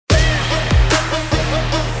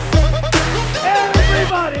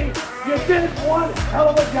Cowboys did one hell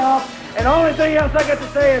of a job, and the only thing else I got to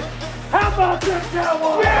say is, how about this,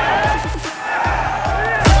 Cowboys? Yeah!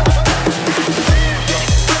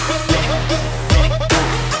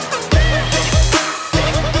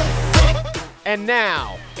 And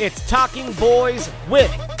now, it's Talking Boys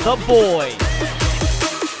with the Boys.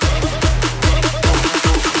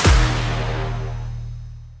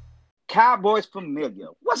 Cowboys familiar.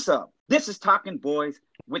 What's up? This is Talking Boys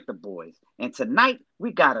with the Boys. And tonight,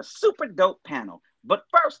 we got a super dope panel. But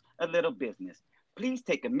first, a little business. Please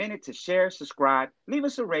take a minute to share, subscribe, leave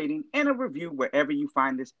us a rating, and a review wherever you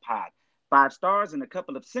find this pod. 5 stars and a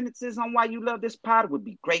couple of sentences on why you love this pod would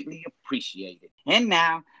be greatly appreciated. And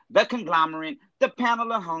now, the conglomerate, the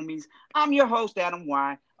panel of homies. I'm your host, Adam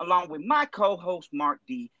Y., along with my co-host, Mark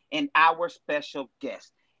D., and our special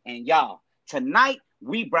guest. And y'all, tonight,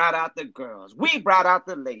 we brought out the girls. We brought out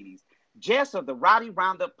the ladies. Jess of the Rowdy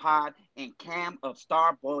Roundup Pod and Cam of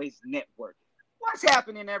Star Boys Network. What's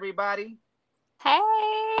happening, everybody? Hey.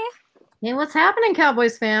 Hey, what's happening,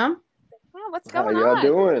 Cowboys fam? Oh, what's going on?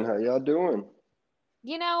 How y'all doing?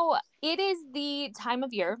 You know, it is the time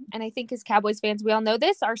of year, and I think as Cowboys fans, we all know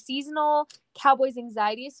this. Our seasonal Cowboys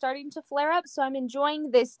anxiety is starting to flare up, so I'm enjoying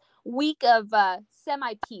this week of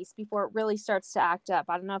semi-peace before it really starts to act up.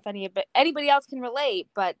 I don't know if anybody else can relate,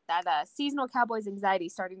 but that seasonal Cowboys anxiety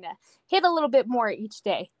is starting to hit a little bit more each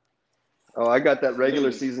day. Oh, I got that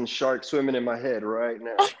regular season shark swimming in my head right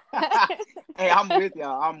now. Hey, I'm with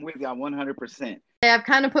y'all 100%. Hey, I've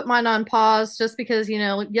kind of put mine on pause just because, you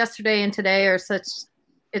know, yesterday and today are such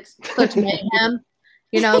mayhem.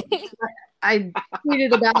 You know, I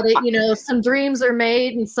tweeted about it, you know, some dreams are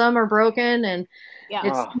made and some are broken, and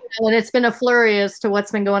it's been a flurry as to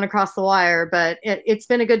what's been going across the wire, but it's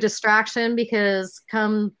been a good distraction because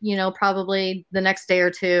come, you know, probably the next day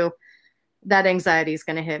or two, that anxiety is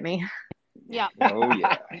going to hit me. Yeah. Oh,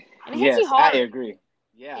 yeah. And it hits you hard. I agree.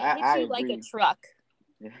 Yeah, it hits you like a truck.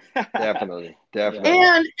 Definitely.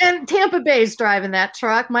 And Tampa Bay's driving that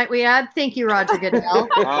truck, might we add? Thank you, Roger Goodell.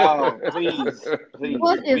 Oh, please.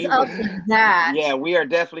 What is up with that? Yeah, we are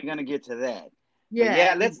definitely going to get to that.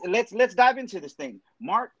 Yeah. Let's dive into this thing.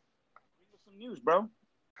 Mark, some news, bro.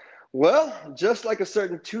 Well, just like a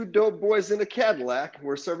certain 2 dope boys in a Cadillac,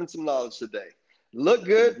 we're serving some knowledge today. Look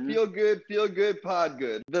good, feel good, pod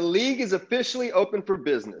good. The league is officially open for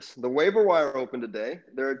business. The waiver wire opened today.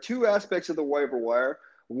 There are 2 aspects of the waiver wire,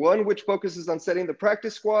 one which focuses on setting the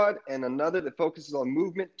practice squad and another that focuses on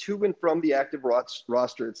movement to and from the active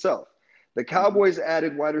roster itself. The Cowboys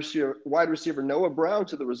added wide receiver Noah Brown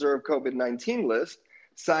to the reserve COVID-19 list,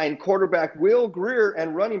 signed quarterback Will Grier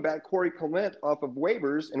and running back Corey Clement off of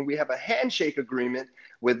waivers, and we have a handshake agreement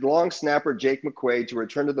with long snapper Jake McQuaid to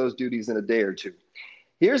return to those duties in a day or 2.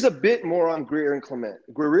 Here's a bit more on Grier and Clement.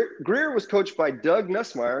 Grier was coached by Doug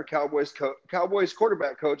Nussmeier, Cowboys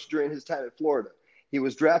quarterback coach during his time at Florida. He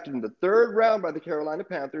was drafted in the 3rd round by the Carolina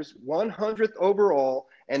Panthers, 100th overall,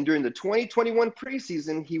 and during the 2021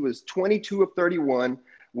 preseason, he was 22 of 31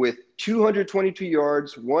 with 222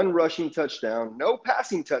 yards, 1 rushing touchdown, no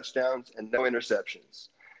passing touchdowns, and no interceptions.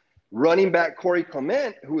 Running back Corey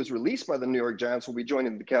Clement, who was released by the New York Giants, will be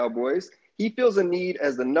joining the Cowboys. He feels a need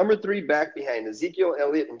as the number 3 back behind Ezekiel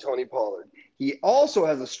Elliott and Tony Pollard. He also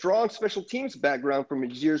has a strong special teams background from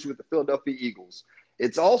his years with the Philadelphia Eagles.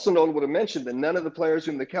 It's also notable to mention that none of the players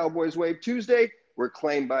whom the Cowboys waived Tuesday were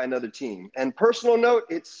claimed by another team. And personal note,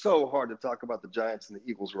 it's so hard to talk about the Giants and the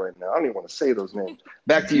Eagles right now. I don't even want to say those names.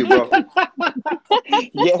 Back to you, bro.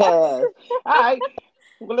 Yeah. All right.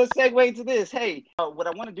 Well, let's segue into this. Hey, what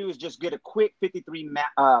I want to do is just get a quick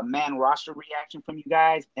 53-man roster reaction from you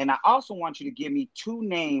guys. And I also want you to give me 2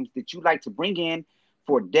 names that you like to bring in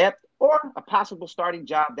for depth or a possible starting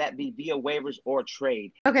job, that be via waivers or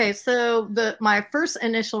trade. Okay, so my first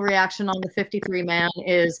initial reaction on the 53-man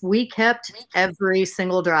is we kept every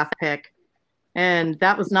single draft pick. And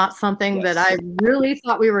that was not something that I really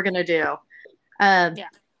thought we were going to do.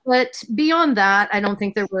 But beyond that, I don't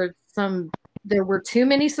think there were too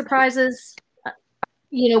many surprises,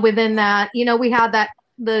 you know, within that. You know, we had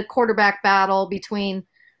the quarterback battle between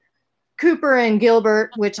Cooper and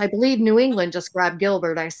Gilbert, which I believe New England just grabbed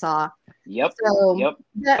Gilbert. I saw. Yep. So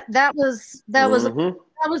that was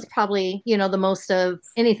probably, you know, the most of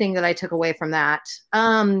anything that I took away from that.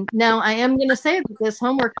 Now I am going to say that this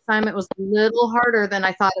homework assignment was a little harder than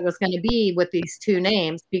I thought it was going to be with these 2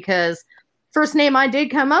 names, because first name I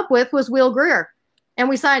did come up with was Will Grier, and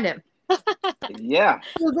we signed him. Yeah.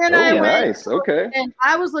 So then nice. Okay. And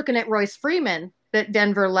I was looking at Royce Freeman that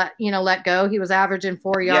Denver let go. He was averaging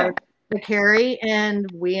 4 yards a carry, and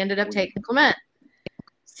we ended up taking Clement.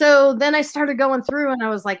 So then I started going through and I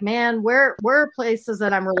was like, man, where are places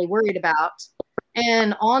that I'm really worried about?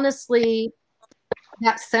 And honestly,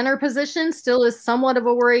 that center position still is somewhat of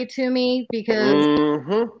a worry to me because,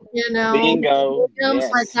 Bingo. Williams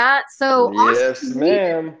Yes. like that. So Yes,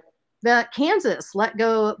 ma'am. that Kansas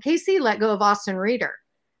KC let go of Austin Reeder.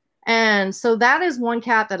 And so that is one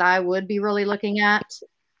cat that I would be really looking at.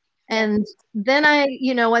 And then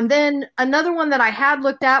and then another one that I had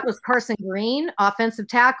looked at was Carson Green, offensive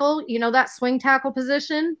tackle, that swing tackle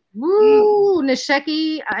position. Woo,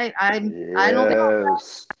 Nisheki. I don't think.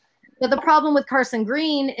 But the problem with Carson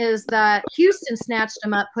Green is that Houston snatched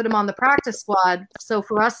him up, put him on the practice squad. So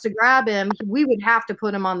for us to grab him, we would have to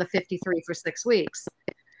put him on the 53 for 6 weeks.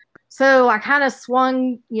 So I kind of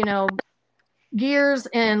swung, gears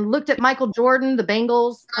and looked at Michael Jordan. The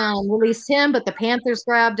Bengals released him, but the Panthers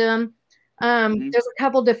grabbed him. There's a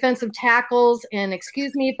couple defensive tackles, and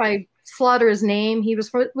excuse me if I slaughter his name. He was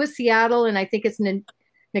with Seattle, and I think it's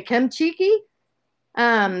Nkemchiki,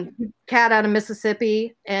 cat out of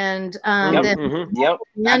Mississippi. And I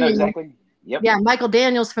know exactly. Yep. Yeah, Michael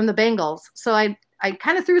Daniels from the Bengals. So I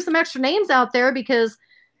kind of threw some extra names out there because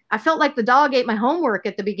I felt like the dog ate my homework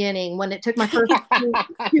at the beginning when it took my first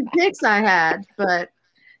two picks I had, but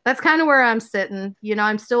that's kind of where I'm sitting.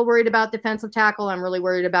 I'm still worried about defensive tackle. I'm really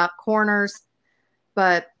worried about corners,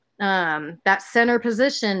 but that center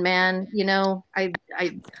position, man, I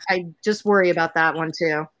just worry about that one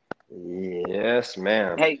too. Yes,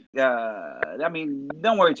 ma'am. Hey,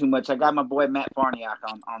 don't worry too much. I got my boy Matt Farniok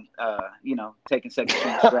on taking second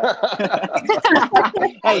string.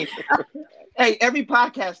 Hey, every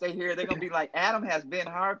podcast they hear, they're gonna be like, Adam has been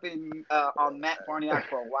harping on Matt Farniok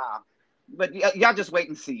for a while, but y'all just wait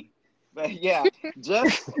and see. But yeah,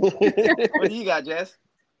 Jess, what do you got, Jess?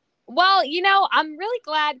 Well, I'm really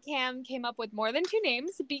glad Cam came up with more than 2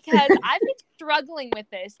 names because I've been struggling with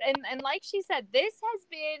this. And like she said, this has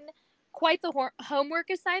been quite the homework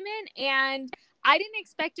assignment, and I didn't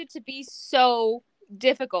expect it to be so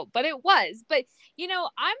difficult, but it was. But, I'm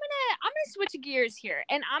gonna switch gears here,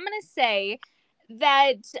 and I'm gonna say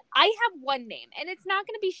that I have one name, and it's not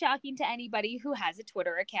going to be shocking to anybody who has a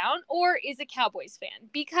Twitter account or is a Cowboys fan,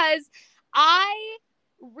 because I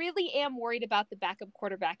really am worried about the backup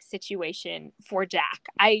quarterback situation for Dak.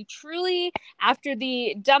 I truly, after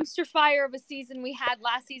the dumpster fire of a season we had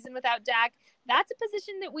last season without Dak, that's a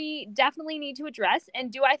position that we definitely need to address.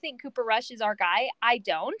 And do I think Cooper Rush is our guy? I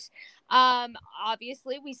don't.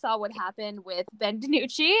 Obviously, we saw what happened with Ben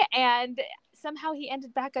DiNucci, and somehow he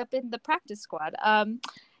ended back up in the practice squad.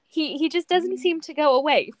 He just doesn't seem to go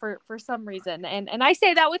away for some reason. And I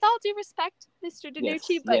say that with all due respect, Mr.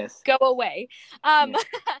 DiNucci, go away.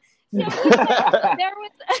 So there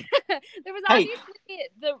was obviously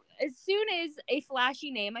as soon as a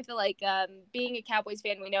flashy name, I feel like being a Cowboys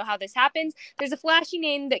fan, we know how this happens. There's a flashy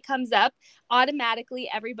name that comes up, automatically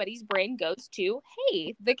everybody's brain goes to,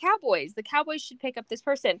 hey, the Cowboys should pick up this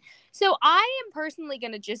person. So I am personally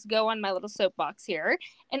going to just go on my little soapbox here,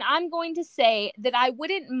 and I'm going to say that I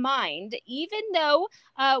wouldn't mind, even though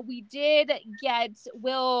we did get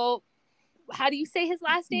Will, how do you say his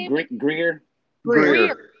last name? Greer. Greer.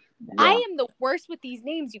 Yeah. I am the worst with these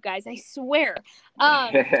names, you guys. I swear. Soapbox,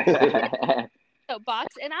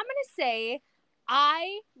 and I'm gonna say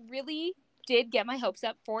I really did get my hopes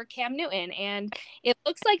up for Cam Newton, and it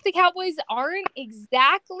looks like the Cowboys aren't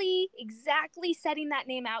exactly setting that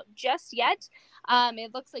name out just yet.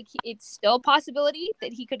 It looks like it's still a possibility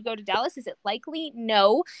that he could go to Dallas. Is it likely?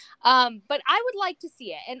 No. But I would like to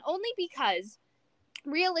see it, and only because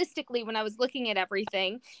realistically, when I was looking at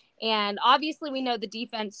everything, and obviously we know the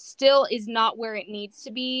defense still is not where it needs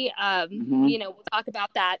to be. We'll talk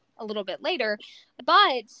about that a little bit later.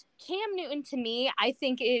 But Cam Newton, to me, I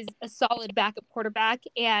think is a solid backup quarterback.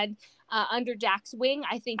 And under Dak's wing,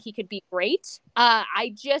 I think he could be great.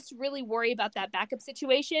 I just really worry about that backup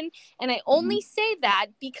situation. And I only say that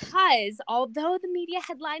because although the media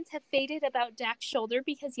headlines have faded about Dak's shoulder,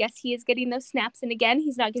 because yes, he is getting those snaps, and again,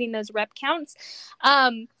 he's not getting those rep counts.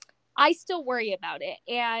 I still worry about it,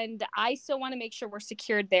 and I still want to make sure we're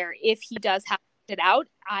secured there. If he does have to sit out,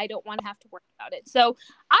 I don't want to have to worry about it. So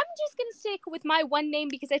I'm just going to stick with my one name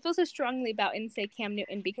because I feel so strongly about it and say Cam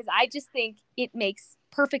Newton, because I just think it makes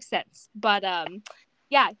perfect sense. But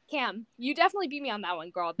yeah, Cam, you definitely beat me on that one,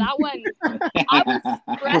 girl. That one, I was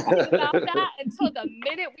stressing about that until the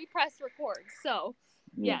minute we pressed record. So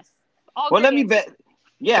yes. Let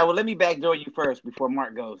me backdoor you first before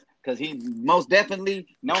Mark goes, because he most definitely,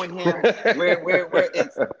 knowing him, where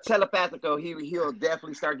it's telepathical, he'll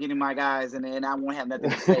definitely start getting my guys, and I won't have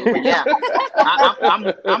nothing to say. But yeah,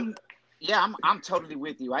 Yeah, I'm totally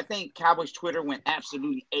with you. I think Cowboys Twitter went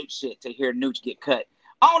absolutely apeshit to hear Nooch get cut,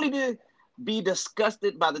 only to be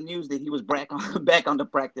disgusted by the news that he was back on the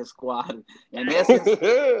practice squad. In essence,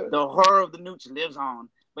 the horror of the Nooch lives on.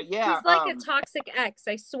 But yeah, he's like a toxic ex.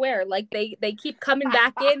 I swear. Like they keep coming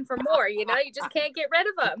back in for more. You know, you just can't get rid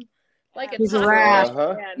of him. Like he's a rash.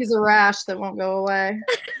 He's a rash that won't go away.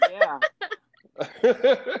 Yeah.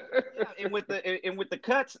 Yeah, and with the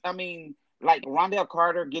cuts, I mean, like Rondell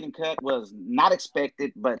Carter getting cut was not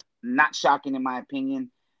expected, but not shocking in my opinion.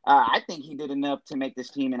 I think he did enough to make this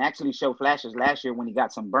team and actually show flashes last year when he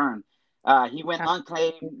got some burn. He went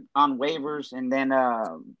unclaimed on waivers, and then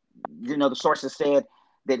the sources said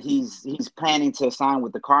that he's planning to sign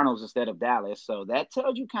with the Cardinals instead of Dallas. So that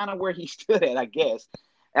tells you kind of where he stood at, I guess.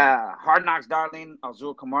 Hard Knocks darling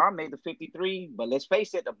Azul Kamara made the 53, but let's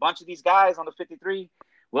face it, a bunch of these guys on the 53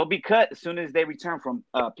 will be cut as soon as they return from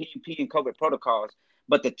PUP and COVID protocols.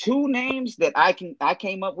 But the two names that I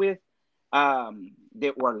came up with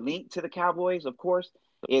that were linked to the Cowboys, of course,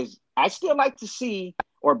 is I still like to see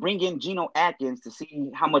or bring in Geno Atkins to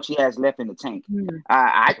see how much he has left in the tank.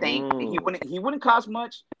 I think he wouldn't cost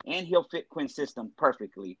much, and he'll fit Quinn's system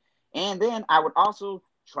perfectly. And then I would also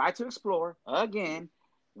try to explore again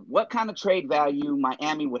what kind of trade value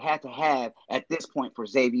Miami would have to have at this point for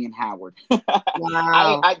Xavier Howard.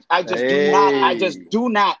 Wow. I just do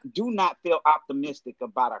not feel optimistic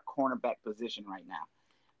about our cornerback position right now.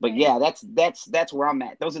 But yeah, that's where I'm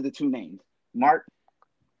at. Those are the two names. Mark?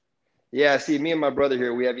 Yeah, see, me and my brother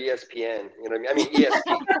here, we have ESPN. You know what I mean?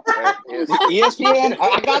 ESP. Right? ESPN?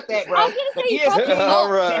 I got that, bro. But ESPN,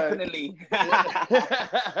 all right. definitely.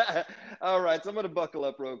 All right, so I'm going to buckle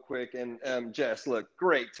up real quick. And Jess, look,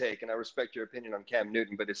 great take, and I respect your opinion on Cam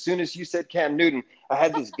Newton. But as soon as you said Cam Newton, I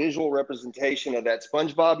had this visual representation of that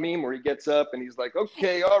SpongeBob meme where he gets up and he's like,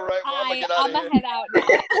 okay, all right, well, I'm going to get out of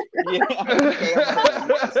here. Head out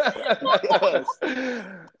now. Yes.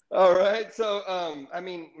 All right. So, I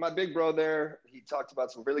mean, my big bro there, he talked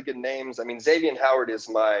about some really good names. I mean, Xavier Howard is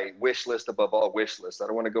my wish list above all wish lists. I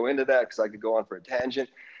don't want to go into that because I could go on for a tangent.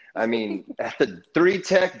 I mean, at the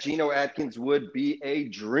 3-tech, Geno Atkins would be a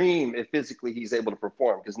dream if physically he's able to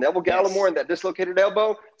perform. Because Neville Gallimore and that dislocated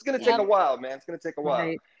elbow, it's going to take a while, man. It's going to take a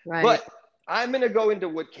while. Right. But I'm going to go into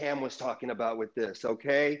what Cam was talking about with this,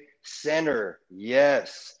 okay? Center,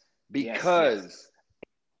 yes. Because... yes.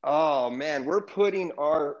 Oh, man, we're putting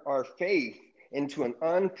our faith into an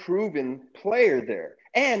unproven player there.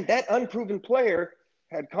 And that unproven player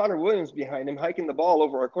had Connor Williams behind him hiking the ball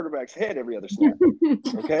over our quarterback's head every other snap.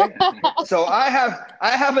 Okay? So I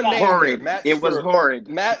have a name horrid. Matt it Skura. Was horrid.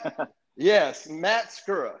 Matt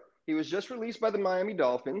Skura. He was just released by the Miami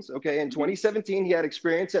Dolphins. Okay, in 2017, he had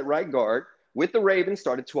experience at right guard with the Ravens,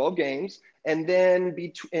 started 12 games. And then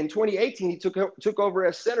in 2018, he took over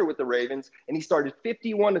as center with the Ravens, and he started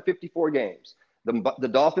 51 to 54 games. The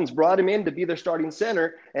Dolphins brought him in to be their starting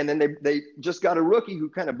center, and then they just got a rookie who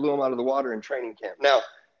kind of blew him out of the water in training camp. Now,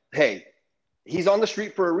 hey, he's on the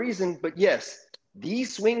street for a reason, but yes,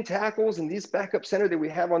 these swing tackles and these backup center that we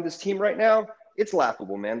have on this team right now, it's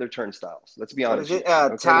laughable, man. They're turnstiles. Let's be honest. Is it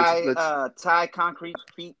Ty Concrete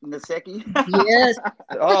Feet Nsekhe? Yes.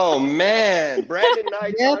 Oh, man. Brandon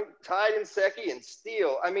Knight, Ty Nsekhe, and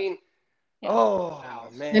Steele. I mean, oh,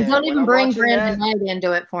 man. And don't even bring Brandon Knight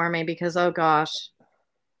into it for me because, oh, gosh.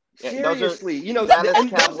 Seriously. Those are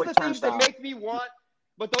the things that make me want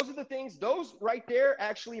 – but those are the things – those right there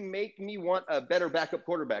actually make me want a better backup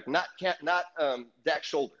quarterback, not Dak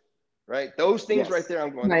Shoulder. Right? Those things right there,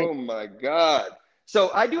 I'm going, oh, my God.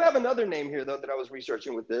 So I do have another name here, though, that I was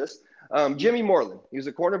researching with this. Jimmy Moreland. He was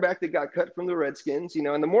a cornerback that got cut from the Redskins,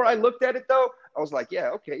 and the more I looked at it, though, I was like, yeah,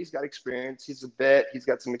 okay, he's got experience. He's a vet. He's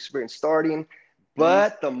got some experience starting.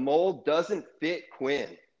 But the mold doesn't fit Quinn.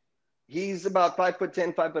 He's about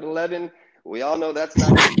 5'10", 5'11". We all know that's not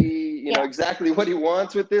going to be, exactly what he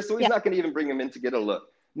wants with this. So he's not going to even bring him in to get a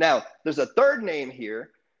look. Now, there's a third name here.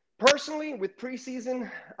 Personally, with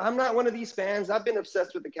preseason, I'm not one of these fans. I've been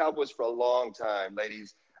obsessed with the Cowboys for a long time,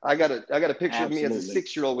 ladies. I got a picture of me as a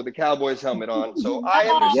 6-year-old with a Cowboys helmet on. So I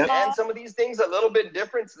understand some of these things a little bit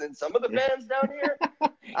different than some of the fans down here.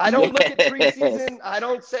 I don't look at preseason. I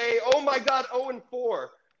don't say, oh, my God, 0-4.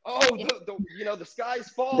 Oh, the sky's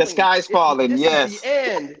falling. The sky's falling, yes. This is the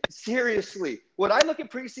end. Seriously. When I look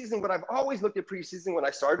at preseason, what I've always looked at preseason when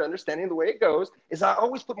I started understanding the way it goes is I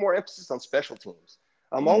always put more emphasis on special teams.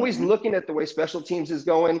 I'm always looking at the way special teams is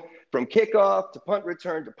going from kickoff to punt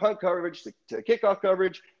return to punt coverage to kickoff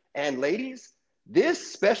coverage. And ladies,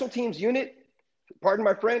 this special teams unit, pardon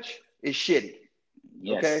my French, is shitty.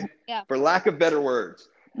 Yes. Okay? Yeah. For lack of better words.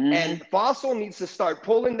 And Fossil needs to start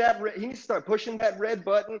pulling he needs to start pushing that red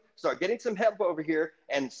button, start getting some help over here.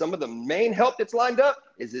 And some of the main help that's lined up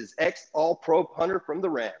is his ex-all-pro punter from the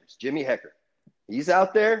Rams, Jimmy Hecker. He's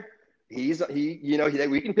out there. We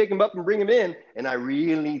can pick him up and bring him in. And I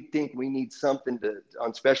really think we need something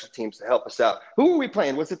on special teams to help us out. Who were we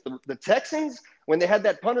playing? Was it the Texans when they had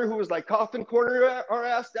that punter who was like coffin corner our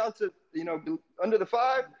ass down to, under the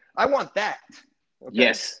 5? I want that.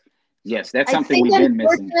 Okay? Yes, that's something we've been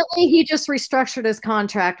missing. Unfortunately, he just restructured his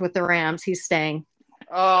contract with the Rams. He's staying.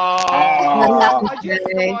 Oh,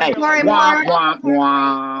 sorry, Mark.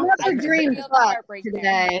 Another dream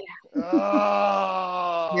today.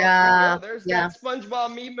 Oh, yeah. Well, there's that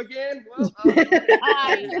SpongeBob meme again. Well,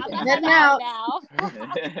 I'm heading out now.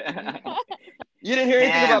 You didn't hear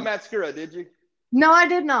anything about Matt Skura, did you? No, I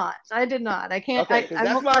did not. I can't. Okay,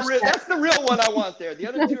 that's the real one I want there. The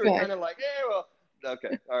other two are kind of like, well.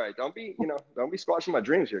 Okay, all right. Don't be squashing my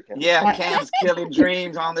dreams here, Cam. Yeah, Cam's killing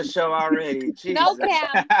dreams on the show already. Jesus. No,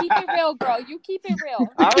 Cam, keep it real, girl. You keep it real.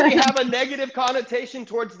 I already have a negative connotation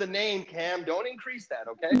towards the name, Cam. Don't increase that,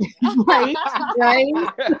 okay? Right.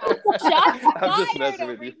 Shots I'm just fired messing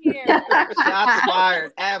over with you. here. Shots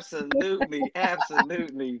fired. Absolutely.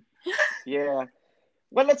 Yeah.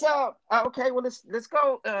 Well, let's let's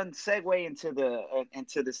go and segue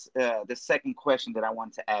into this second question that I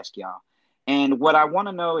wanted to ask y'all. And what I want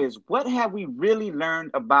to know is, what have we really learned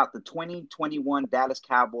about the 2021 Dallas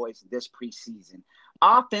Cowboys this preseason?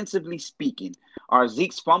 Offensively speaking, are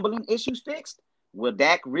Zeke's fumbling issues fixed? Will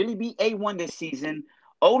Dak really be A1 this season?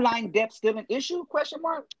 O-line depth still an issue? ?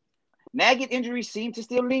 Nagging injuries seem to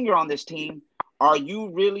still linger on this team. Are you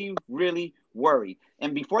really, really worried?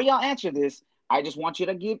 And before y'all answer this, I just want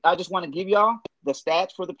to give y'all the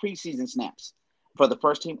stats for the preseason snaps for the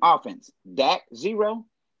first team offense. Dak 0.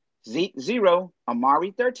 Zeke 0,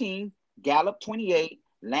 Amari 13, Gallup 28,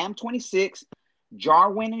 Lamb 26,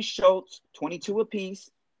 Jarwin and Schultz 22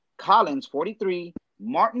 apiece, Collins 43,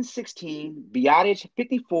 Martin 16, Biotic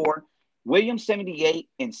 54, Williams 78,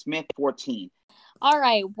 and Smith 14. All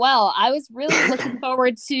right. Well, I was really looking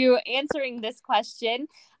forward to answering this question,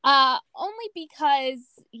 only because,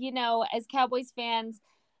 as Cowboys fans,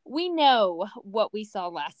 we know what we saw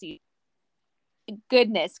last season.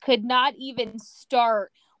 Goodness, could not even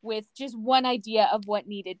start with just one idea of what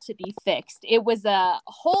needed to be fixed. It was a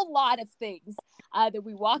whole lot of things that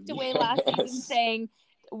we walked away last season saying,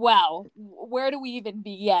 wow, where do we even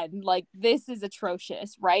begin? Like, this is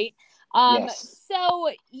atrocious, right? So,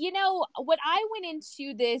 what I went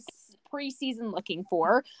into this preseason looking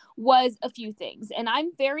for was a few things. And I'm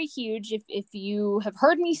very huge. If you have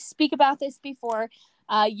heard me speak about this before,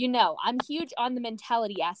 I'm huge on the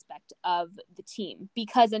mentality aspect of the team,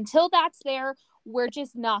 because until that's there, we're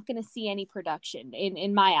just not going to see any production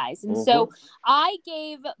in my eyes. And so I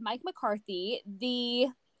gave Mike McCarthy the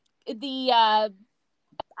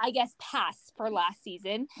pass for last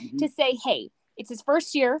season to say, hey, it's his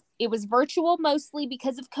first year. It was virtual mostly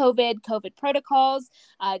because of COVID protocols.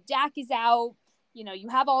 Dak is out. You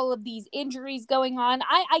have all of these injuries going on.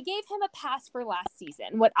 I gave him a pass for last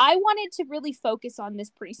season. What I wanted to really focus on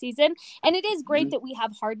this preseason, and it is great that we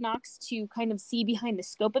have Hard Knocks to kind of see behind the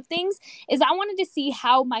scope of things, is I wanted to see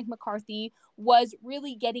how Mike McCarthy was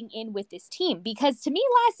really getting in with this team. Because to me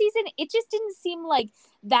last season, it just didn't seem like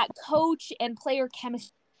that coach and player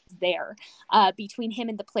chemistry there between him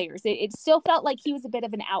and the players. It still felt like he was a bit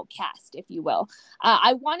of an outcast, if you will.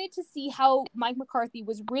 I wanted to see how Mike McCarthy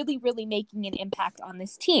was really, really making an impact on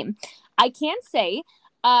this team. I can say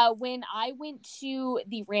when I went to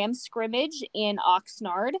the Rams scrimmage in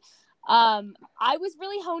Oxnard, I was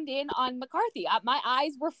really honed in on McCarthy. My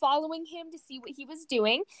eyes were following him to see what he was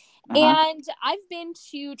doing. And I've been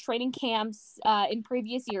to training camps in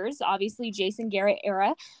previous years, obviously Jason Garrett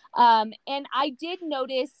era. And I did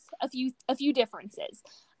notice a few differences.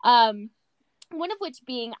 One of which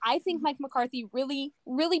being, I think Mike McCarthy really,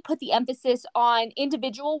 really put the emphasis on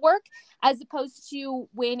individual work, as opposed to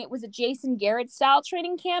when it was a Jason Garrett style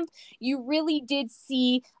training camp. You really did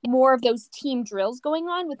see more of those team drills going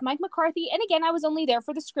on with Mike McCarthy. And again, I was only there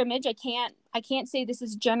for the scrimmage. I can't say this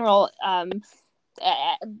is general,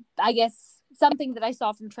 I guess something that I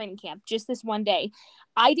saw from training camp just this one day.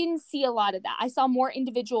 I didn't see a lot of that. I saw more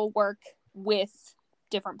individual work with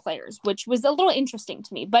different players, which was a little interesting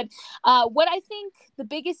to me. But what I think the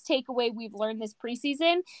biggest takeaway we've learned this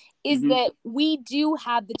preseason is that we do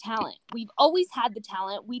have the talent. We've always had the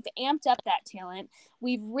talent. We've amped up that talent.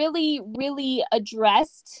 We've really, really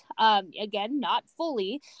addressed, again, not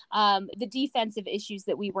fully, the defensive issues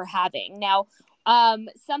that we were having. Now,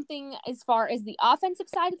 Something as far as the offensive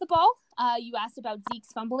side of the ball, you asked about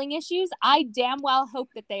Zeke's fumbling issues. I damn well hope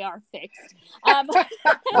that they are fixed. Oh, I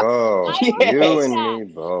will you say and that.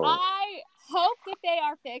 me both. I hope that they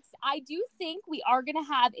are fixed. I do think we are going to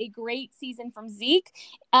have a great season from Zeke.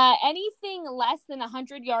 Anything less than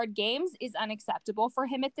 100-yard games is unacceptable for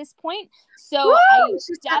him at this point. So Woo! I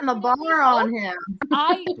She's setting the definitely bar hope- on him.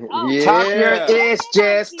 Yeah. Talk your ish,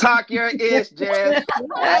 Jess. Talk your ish, Jess.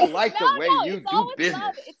 I like the way No, you it's all do with business.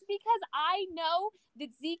 love. It's because I know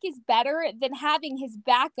that Zeke is better than having his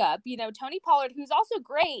backup, Tony Pollard, who's also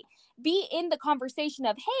great, be in the conversation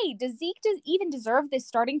of, hey, does Zeke even deserve this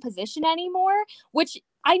starting position anymore? Which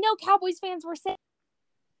I know Cowboys fans were saying.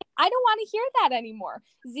 I don't want to hear that anymore.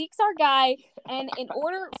 Zeke's our guy. And in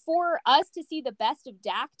order for us to see the best of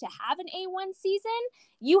Dak to have an A1 season,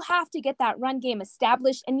 you have to get that run game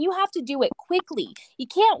established, and you have to do it quickly. You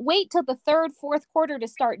can't wait till the third, fourth quarter to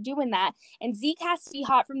start doing that. And Zeke has to be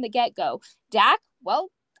hot from the get-go. Dak,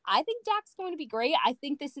 well, I think Dak's going to be great. I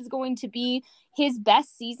think this is going to be his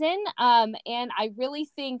best season. And I really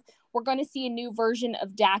think we're going to see a new version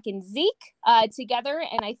of Dak and Zeke together.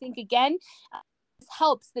 And I think, again, it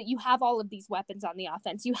helps that you have all of these weapons on the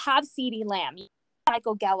offense. You have CeeDee Lamb, you have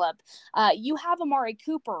Michael Gallup, you have Amari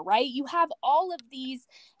Cooper, right? You have all of these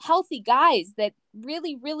healthy guys that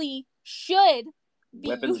really, really should be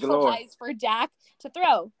Weapons galore. utilized for Dak to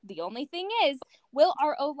throw. The only thing is, will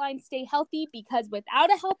our O-line stay healthy? Because without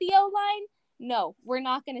a healthy O-line, no, we're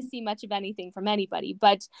not going to see much of anything from anybody.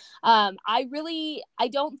 But I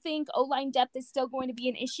don't think O-line depth is still going to be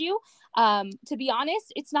an issue. To be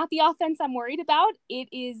honest, it's not the offense I'm worried about. It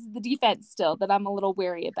is the defense still that I'm a little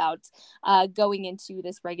wary about going into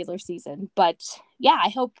this regular season. But yeah, I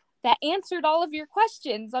hope that answered all of your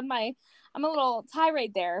questions on I'm a little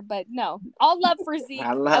tirade there, but no, all love for Zeke.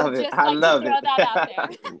 I love would it. just I like love to throw it. that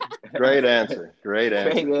out there. Great answer. Great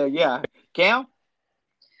answer. Yeah. Cam?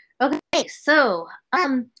 Okay, so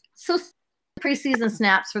preseason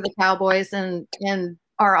snaps for the Cowboys and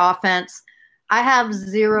our offense. I have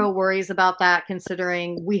zero worries about that,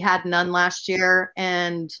 considering we had none last year,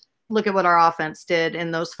 and look at what our offense did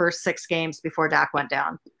in those first 6 games before Dak went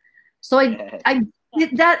down. So I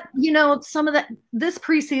that, some of this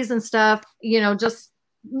preseason stuff, just,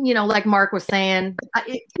 like Mark was saying,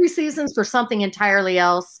 preseason's for something entirely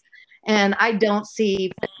else. And I don't see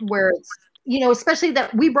where it's, especially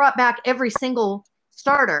that we brought back every single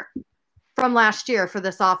starter from last year for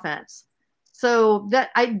this offense. So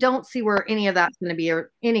that I don't see where any of that's going to be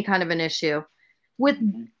any kind of an issue. With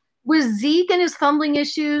Zeke and his fumbling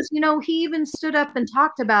issues, he even stood up and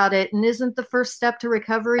talked about it, and isn't the first step to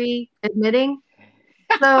recovery admitting?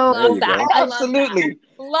 So Love that. I love Absolutely. that.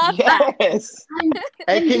 Love that. Yes.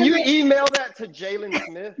 Hey, can you email that to Jalen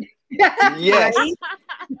Smith? Yes. Right?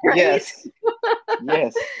 Yes.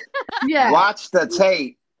 Yes. Yeah. Watch the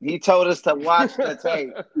tape. He told us to watch the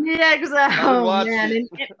tape. Yeah, exactly. I Oh watched man. it.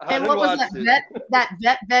 And what was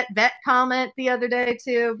that vet comment the other day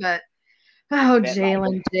too? But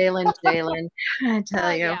Jalen. I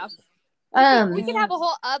tell you. Yeah. We can have a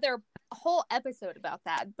whole episode about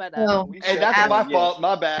that. But Hey, that's my fault.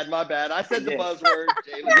 My bad. I said the buzzword,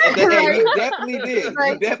 Jalen. You definitely did.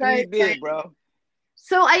 You definitely did, bro.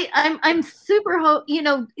 So I'm super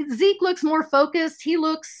Zeke looks more focused. He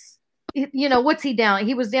looks, what's he down?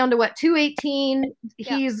 He was down to what, 218.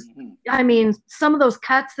 He's, some of those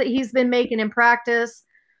cuts that he's been making in practice,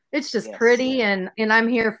 it's just pretty, and I'm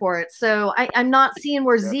here for it. So I'm not seeing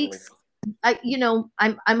where Zeke's, I'm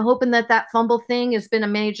hoping that fumble thing has been a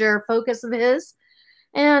major focus of his,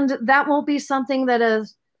 and that won't be something that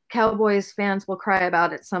as Cowboys fans will cry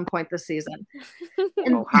about at some point this season.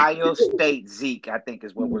 Ohio State Zeke, I think,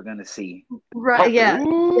 is what we're gonna see. Right? Yeah.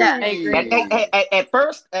 Yeah. I agree. At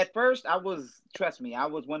first, I was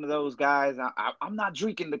one of those guys. I'm not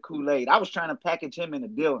drinking the Kool-Aid. I was trying to package him in a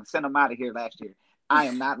deal and send him out of here last year. I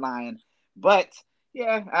am not lying, but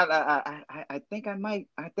yeah, I think I might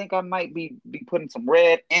be putting some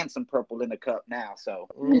red and some purple in the cup now. So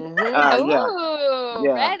Ooh, red and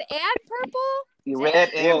purple. Red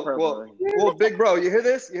and purple. Well, big bro, you hear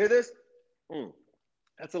this?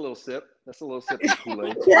 That's a little sip. That's a little sip of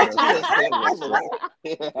Kool-Aid. That's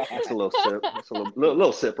a little sip. That's a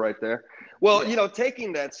little sip right there. Well,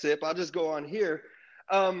 taking that sip, I'll just go on here.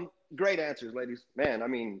 Great answers, ladies. Man,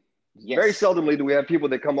 very seldomly do we have people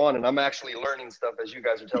that come on and I'm actually learning stuff as you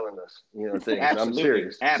guys are telling us, things. Absolutely. I'm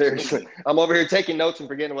serious. Absolutely. Seriously. I'm over here taking notes and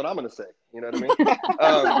forgetting what I'm going to say. You know what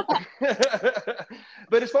I mean?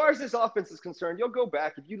 But as far as this offense is concerned, you'll go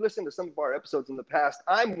back. If you listen to some of our episodes in the past,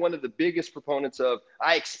 I'm one of the biggest proponents of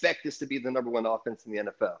I expect this to be the number one offense in the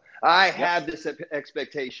NFL. I have this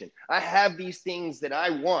expectation. I have these things that I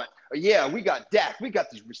want. Yeah, we got Dak. We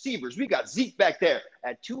got these receivers. We got Zeke back there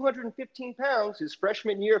at 215 pounds his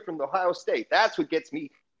freshman year from Ohio State. That's what gets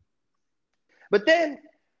me. But then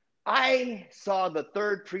I saw the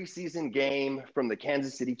third preseason game from the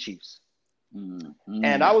Kansas City Chiefs. Mm-hmm.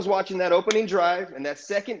 And I was watching that opening drive and that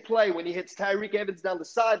second play when he hits Tyreek Evans down the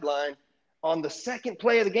sideline on the second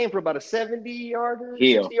play of the game for about a 70-yarder,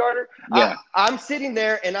 60-yarder. Yeah. I'm sitting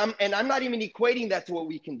there and I'm not even equating that to what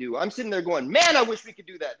we can do. I'm sitting there going, man, I wish we could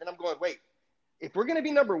do that. And I'm going, wait, if we're going to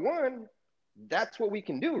be number one, that's what we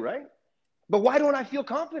can do, right? But why don't I feel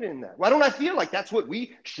confident in that? Why don't I feel like that's what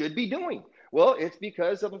we should be doing? Well, it's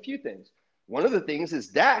because of a few things. One of the things is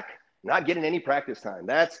Dak not getting any practice time.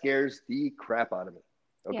 That scares the crap out of me.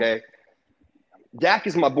 Okay. Yeah. Dak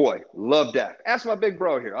is my boy. Love Dak. Ask my big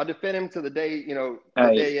bro here. I'll defend him to the day, the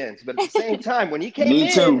day ends. But at the same time, when he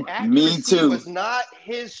came accuracy was not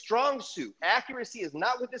his strong suit. Accuracy is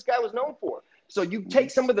not what this guy was known for. So you take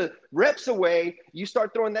some of the reps away, you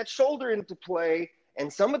start throwing that shoulder into play,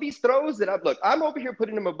 and some of these throws that I'm over here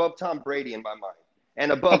putting him above Tom Brady in my mind.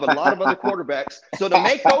 And above a lot of other quarterbacks. So to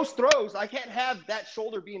make those throws, I can't have that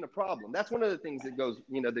shoulder being a problem. That's one of the things that goes,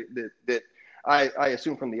 that I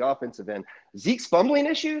assume from the offensive end. Zeke's fumbling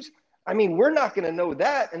issues, I mean, we're not going to know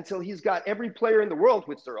that until he's got every player in the world,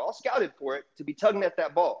 which they're all scouted for it, to be tugging at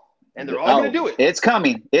that ball. And they're all going to do it. It's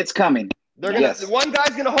coming. It's coming. They're going to. One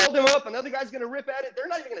guy's going to hold him up. Another guy's going to rip at it. They're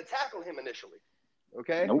not even going to tackle him initially.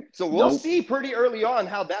 Okay. Nope. So we'll see pretty early on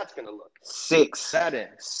how that's going to look. Six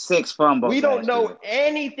fumbles. We don't know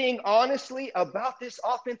anything honestly about this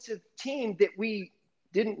offensive team that we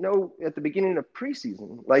didn't know at the beginning of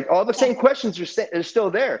preseason. Like all the same questions are still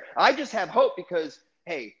there. I just have hope because,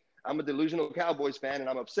 hey, I'm a delusional Cowboys fan and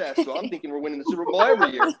I'm obsessed. So I'm thinking we're winning the Super Bowl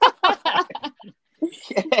every year.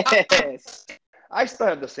 Yes. I still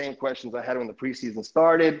have the same questions I had when the preseason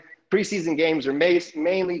started. Preseason games are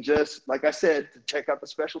mainly just, like I said, to check out the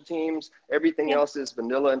special teams. Everything else is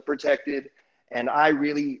vanilla and protected. And I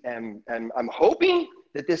really I'm hoping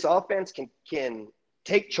that this offense can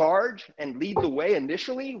take charge and lead the way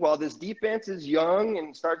initially while this defense is young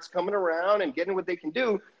and starts coming around and getting what they can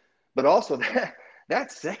do. But also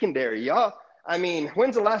that secondary, y'all. I mean,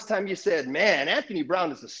 when's the last time you said, man, Anthony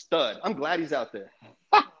Brown is a stud? I'm glad he's out there.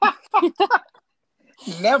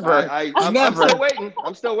 Never.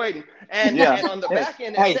 I'm still waiting. And on the back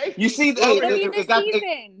end, safety,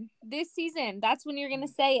 this season, that's when you're going to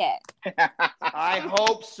say it. I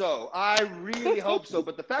hope so. I really hope so.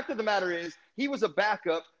 But the fact of the matter is, he was a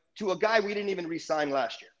backup to a guy we didn't even re-sign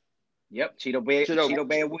last year. Yep, Chidobe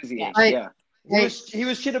Awuzie. Yeah. He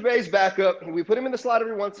was Chidobe's backup. We put him in the slot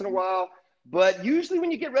every once in a while. But usually when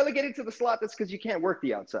you get relegated to the slot, that's because you can't work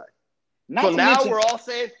the outside. So now we're all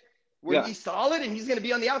saying, he's solid and he's going to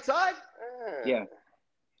be on the outside? Yeah.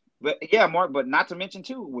 But Mark, but not to mention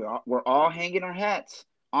too, we're all hanging our hats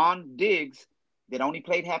on Diggs that only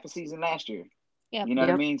played half a season last year. Yeah. You know what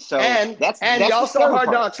I mean? So that's y'all saw Hard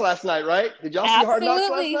Knocks last night, right? Did y'all see Hard Knocks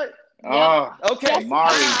last night? Oh, okay.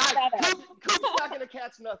 Mari. Coop's not going to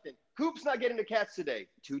catch nothing. Coop's not getting to catch today.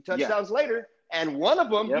 2 touchdowns later, and one of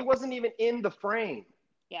them, he wasn't even in the frame.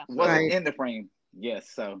 Yeah. Wasn't in the frame. Yes.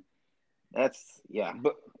 So that's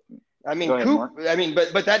But I mean, ahead, Coop. Mark. I mean,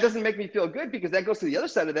 but that doesn't make me feel good because that goes to the other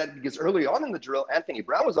side of that because early on in the drill, Anthony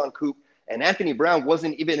Brown was on Coop, and Anthony Brown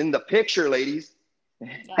wasn't even in the picture, ladies.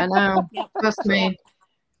 I know. Trust me.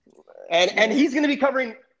 And he's going to be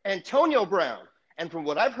covering Antonio Brown. And from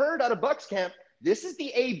what I've heard out of Bucs camp, this is the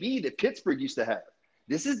AB that Pittsburgh used to have.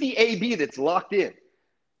 This is the AB that's locked in.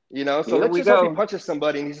 So let's just hope he punches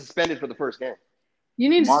somebody and he's suspended for the first game. You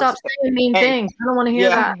need to stop saying mean things. I don't want to hear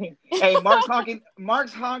that. Hey,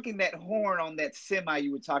 Mark's honking that horn on that semi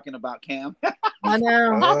you were talking about, Cam. I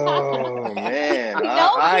know. Oh,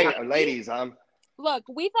 man. Ladies, Look,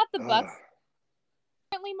 we thought the Bucs.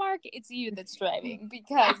 Apparently, Mark, it's you that's driving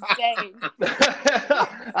because, dang.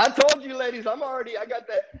 I told you, ladies, I got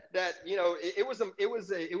that. It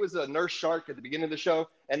was a nurse shark at the beginning of the show,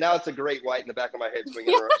 and now it's a great white in the back of my head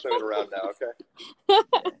swinging around now. Okay.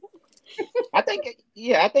 I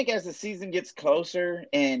think as the season gets closer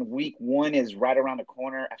and week 1 is right around the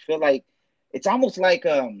corner, I feel like it's almost like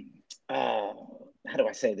how do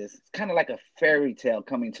I say this? It's kind of like a fairy tale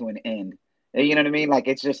coming to an end. You know what I mean? Like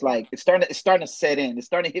it's just like it's starting to set in. It's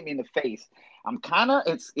starting to hit me in the face.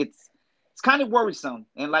 It's kind of worrisome.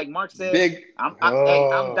 And like Mark said, I'm a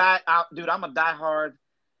diehard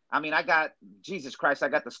I mean, Jesus Christ, I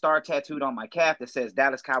got the star tattooed on my calf that says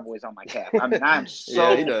Dallas Cowboys on my calf. I mean, I'm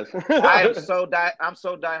so, Yeah, he does. I'm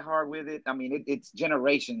so diehard with it. I mean, it's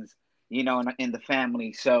generations, you know, in the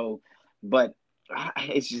family. So, but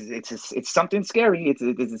it's something scary.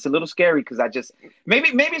 It's a little scary because maybe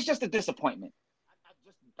it's just a disappointment.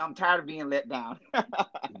 I'm tired of being let down.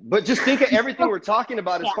 But just think of everything we're talking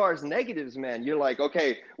about as far as negatives, man. You're like,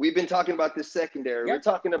 okay, we've been talking about this secondary. We're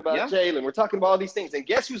talking about Jalen. We're talking about all these things. And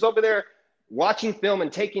guess who's over there watching film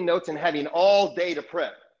and taking notes and having all day to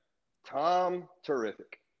prep? Tom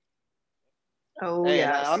Terrific. Oh, hey,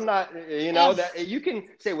 yes. I'm not, that you can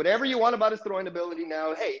say whatever you want about his throwing ability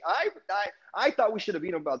now. Hey, I thought we should have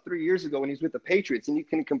beat him about 3 years ago when he's with the Patriots and you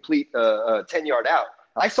can complete a 10-yard out.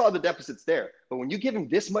 I saw the deficits there. But when you give him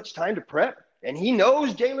this much time to prep and he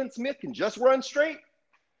knows Jalen Smith can just run straight,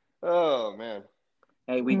 oh, man.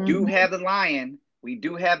 Hey, we do have the Lion. We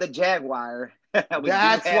do have the Jaguar.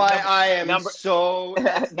 That's why I am number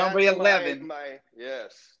 11.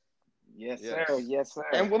 Yes, sir. Yes, sir.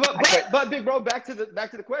 And but big bro, back to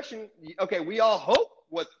the question. Okay, we all hope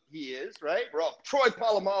what he is, right? We're all Troy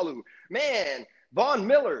Polamalu, man, Von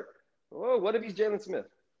Miller. Oh, what if he's Jalen Smith?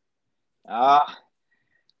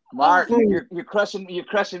 Mark, you're crushing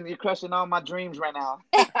all my dreams right now.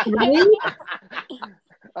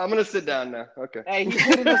 I'm gonna sit down now. Okay. Hey, he's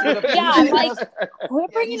hitting us with a we're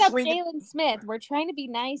bringing up Jalen Smith. We're trying to be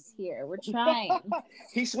nice here. We're trying.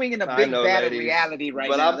 He's swinging a big bat of reality right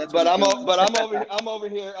now. I'm over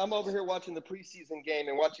here watching the preseason game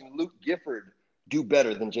and watching Luke Gifford do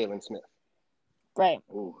better than Jalen Smith. Right.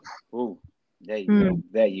 Ooh. There you go.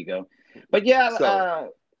 There you go. But I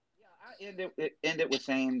ended with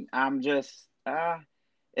saying I'm just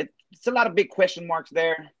it's a lot of big question marks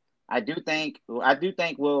there. I do think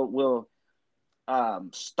we'll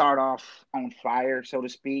start off on fire, so to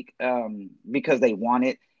speak, because they want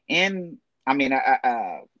it. And I mean,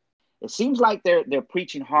 it seems like they're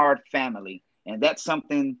preaching hard family, and that's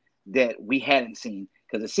something that we hadn't seen.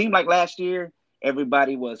 Because it seemed like last year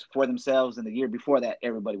everybody was for themselves, and the year before that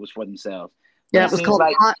everybody was for themselves. Yeah, it was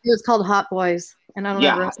called Hot Boys, and I don't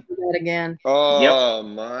ever have to do that again. Oh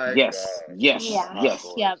my! Yes. Yep.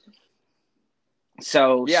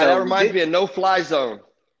 So that reminds me of No Fly Zone.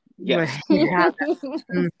 Yes. Yeah.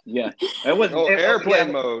 It was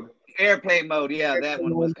airplane mode. Airplane mode. Yeah, that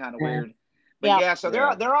one was kind of weird. But so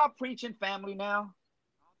they're all preaching family now.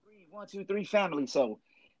 1, 2, 3 family. So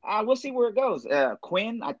we'll see where it goes.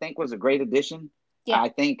 Quinn, I think, was a great addition. Yeah. I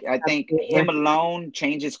think him alone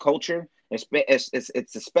changes culture.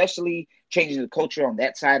 It's especially changing the culture on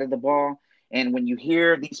that side of the ball. And when you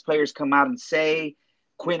hear these players come out and say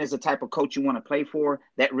Quinn is the type of coach you want to play for,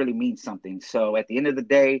 that really means something. So at the end of the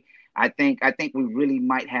day, I think we really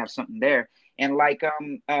might have something there. And like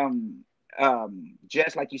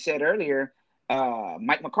just like you said earlier,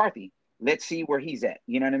 Mike McCarthy. Let's see where he's at.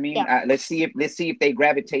 You know what I mean? Yeah. Let's see if they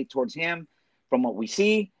gravitate towards him. From what we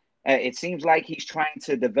see, it seems like he's trying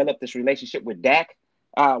to develop this relationship with Dak.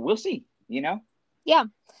 We'll see. You know? Yeah.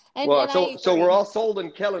 So we're all sold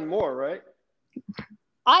on Kellen Moore, right?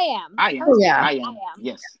 I am. Oh, yeah. I am.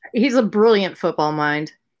 Yes. He's a brilliant football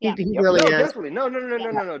mind. Yeah. He really is. Definitely.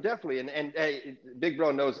 No, definitely. And Big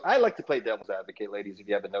Bro knows I like to play devil's advocate, ladies, if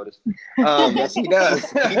you haven't noticed. Yes, he does.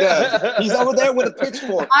 He's over there with a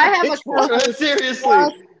pitchfork. I have a co-host. Seriously.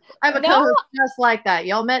 I have a co-host just like that.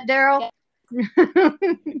 Y'all met Daryl? Yeah.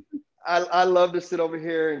 I love to sit over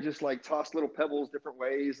here and just like toss little pebbles different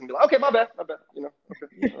ways and be like, okay, my bad, you know.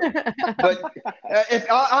 Okay. But if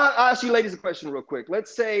I'll ask you ladies a question real quick.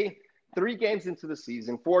 Let's say 3 games into the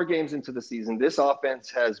season, 4 games into the season, this offense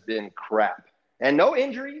has been crap. And no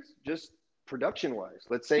injuries, just production-wise.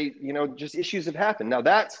 Let's say, just issues have happened. Now,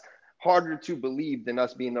 that's harder to believe than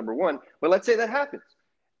us being number 1. But let's say that happens.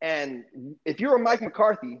 And if you're a Mike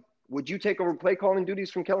McCarthy, would you take over play calling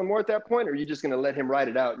duties from Kellen Moore at that point, or are you just going to let him ride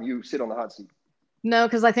it out and you sit on the hot seat? No,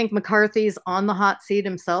 because I think McCarthy's on the hot seat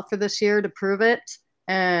himself for this year to prove it,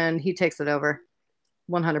 and he takes it over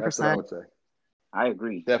 100%. That's what I would say. I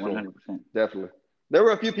agree. Definitely. 100%. Definitely. There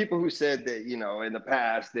were a few people who said that, in the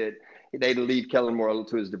past that they'd leave Kellen Moore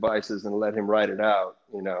to his devices and let him ride it out,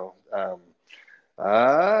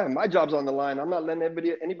 my job's on the line. I'm not letting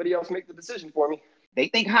anybody else make the decision for me. They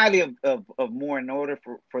think highly of Moore in order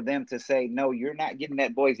for them to say, no, you're not getting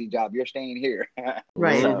that Boise job. You're staying here.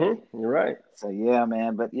 Right. You're right. So, yeah,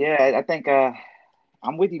 man. But, yeah, I think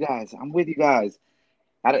I'm with you guys.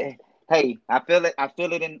 Hey, I feel it.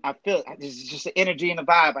 It's just the energy and the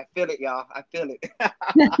vibe. I feel it, y'all. I feel it.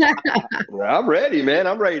 I'm ready, man.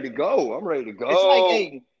 I'm ready to go. It's like,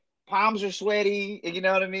 hey, palms are sweaty. You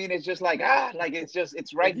know what I mean? It's just like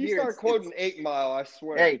it's right If you here. start quoting 8 Mile, I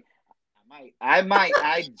swear. Hey,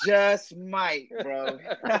 I just might, bro.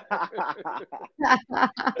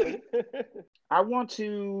 I want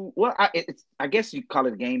to. Well, I guess you call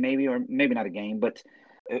it a game, maybe, or maybe not a game, but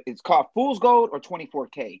it's called Fool's Gold or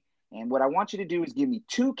 24K. And what I want you to do is give me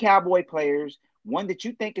 2 Cowboy players, one that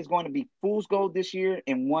you think is going to be Fool's Gold this year,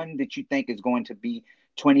 and one that you think is going to be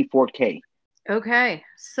 24K. Okay,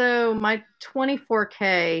 so my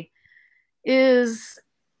 24K is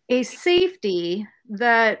a safety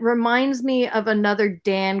that reminds me of another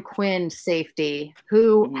Dan Quinn safety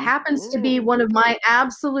who happens to be one of my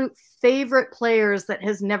absolute favorite players that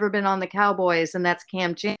has never been on the Cowboys, and that's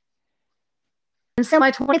Cam Chancellor. And so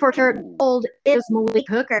my 24-karat gold is Malik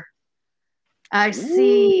Hooker. I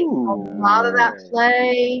see a lot of that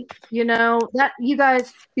play, that you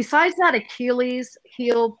guys, besides that Achilles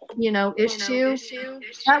heel, issue,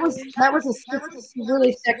 that was a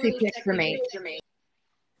really sexy pick for me.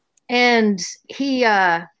 And he,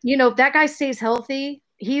 that guy stays healthy.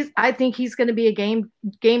 I think he's going to be a game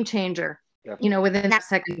changer, within that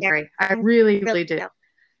secondary. I really, really do.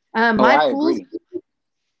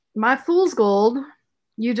 My fool's gold,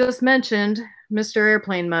 you just mentioned Mr.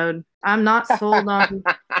 Airplane Mode. I'm not sold on.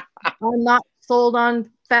 I'm not sold on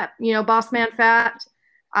fat. Boss man fat.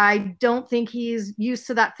 I don't think he's used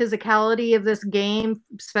to that physicality of this game,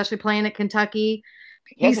 especially playing at Kentucky.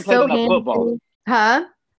 He's so handy. Football. Huh?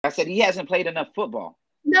 I said he hasn't played enough football.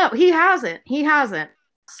 No, he hasn't. He hasn't.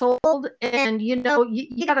 Sold, and you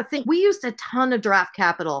got to think. We used a ton of draft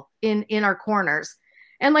capital in our corners,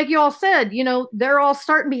 and like you all said, they're all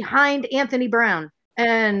starting behind Anthony Brown.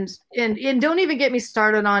 And don't even get me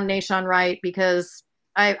started on Nahshon Wright, because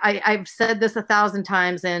I've said this 1,000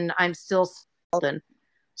 times and I'm still golden.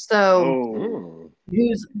 So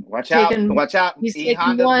who's watch out? He's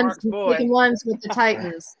taking ones with the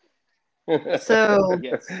Titans. So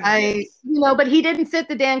but he didn't fit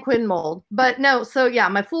the Dan Quinn mold. But no, so yeah,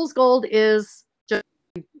 my fool's gold is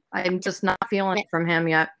I'm just not feeling it from him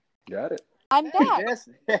yet. Got it. I'm back.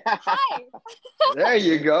 Hi. There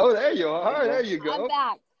you go. There you are. There you go. I'm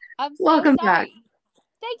back. I'm so Welcome sorry. back.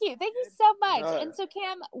 Thank you. Thank you so much. And so,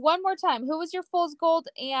 Cam, one more time. Who was your fool's gold,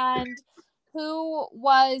 and who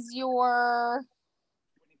was your,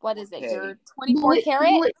 what is it, your 24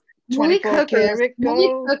 karat? Malik Hooker.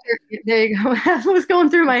 There you go. I was going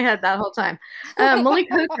through my head that whole time. Malik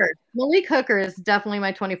Hooker. Malik Hooker is definitely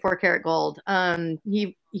my 24 karat gold.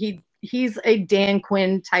 He's a Dan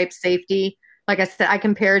Quinn type safety. Like I said, I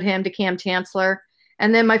compared him to Cam Chancellor.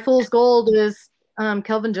 And then my fool's gold is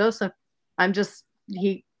Kelvin Joseph.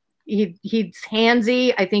 He's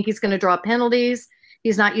handsy. I think he's going to draw penalties.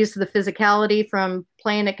 He's not used to the physicality from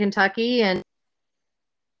playing at Kentucky. And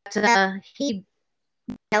he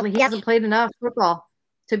hasn't played enough football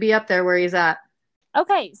to be up there where he's at.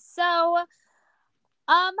 Okay, so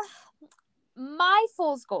my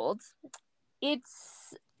fool's gold,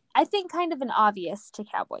 it's, I think, kind of an obvious to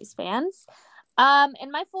Cowboys fans.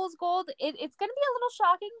 And my fool's gold, it's going to be a little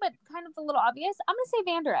shocking, but kind of a little obvious. I'm going to say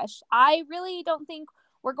Van Der Esch. I really don't think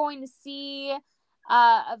we're going to see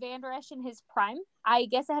a Van Der Esch in his prime. I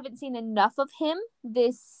guess I haven't seen enough of him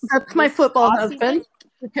That's my football husband.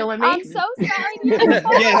 You're killing me. I'm so sorry.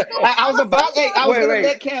 Yes, I was about. I was going to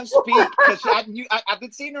let Cam speak, because I've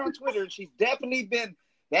been seeing her on Twitter, and she's definitely been.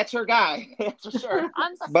 That's her guy. That's for sure.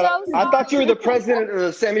 I'm so But sorry. I thought you were the president of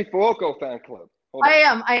the Sammy Fuoco fan club.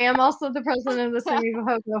 I am also the president of the Sammy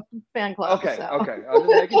Fuoco fan club. Okay. So. Okay. I was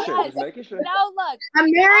just making sure. Yes. Just making sure. No, look. I'm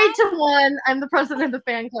married to one. I'm the president of the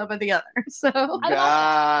fan club of the other. So Got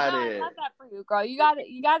I it. love that for you, girl. You got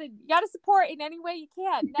to support in any way you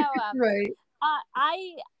can. No, right.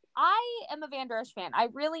 I am a Van Der Esch fan. I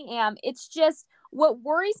really am. It's just what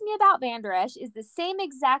worries me about Van Der Esch is the same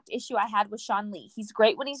exact issue I had with Sean Lee. He's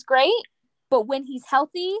great when he's great, but when he's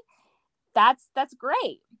healthy, that's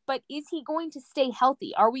great. But is he going to stay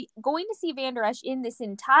healthy? Are we going to see Van Der Esch in this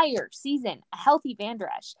entire season, a healthy Van Der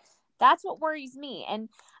Esch? That's what worries me. And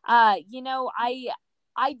I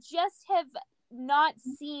just have not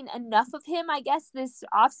seen enough of him, I guess, this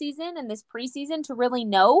offseason and this preseason to really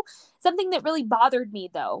know. Something that really bothered me,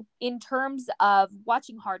 though, in terms of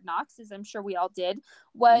watching Hard Knocks, as I'm sure we all did,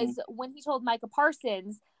 was when he told Micah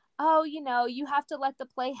Parsons, oh, you have to let the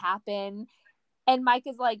play happen. And Mike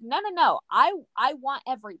is like, no, I want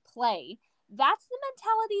every play. That's the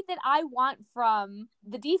mentality that I want from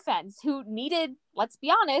the defense, who needed, let's be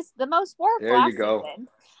honest, the most work last season.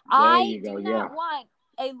 I do not want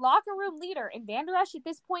a locker room leader, and Van Der Esch at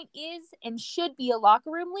this point is and should be a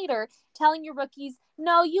locker room leader, telling your rookies,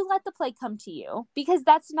 no, you let the play come to you, because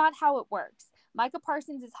that's not how it works. Micah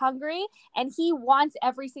Parsons is hungry and he wants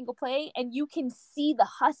every single play, and you can see the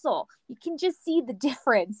hustle. You can just see the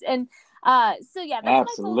difference. And so yeah,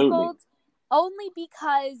 that's Absolutely. my Fool's Gold. Only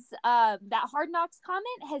because that Hard Knocks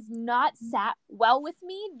comment has not sat well with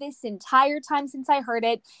me this entire time since I heard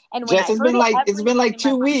it. And when Jess, it's been like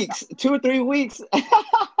 2 weeks, 2 or 3 weeks. Look,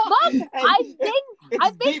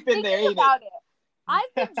 I've been thinking about it.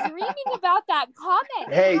 I've been dreaming about that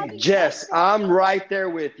comment. Hey, Jess, I'm right there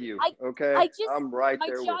with you. Okay, I'm right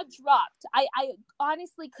there with you. My jaw dropped. I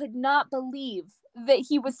honestly could not believe that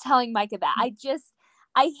he was telling Micah that.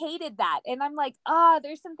 I hated that. And I'm like,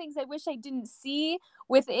 there's some things I wish I didn't see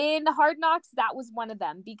within Hard Knocks. That was one of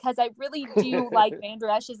them, because I really do like Vander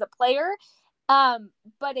Esch as a player.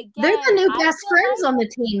 But again, they're the new best friends on the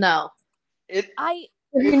team, though.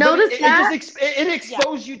 You notice that? It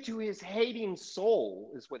exposed you to his hating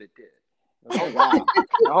soul, is what it did. Oh, wow.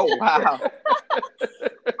 Oh, wow.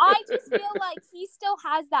 I just feel like he still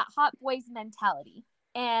has that hot boys mentality,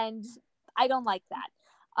 and I don't like that.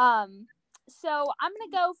 So I'm going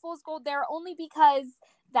to go Fool's Gold there only because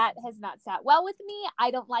that has not sat well with me.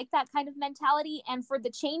 I don't like that kind of mentality. And for the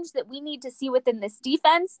change that we need to see within this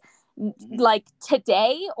defense, like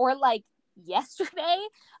today or like yesterday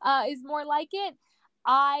is more like it.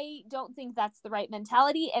 I don't think that's the right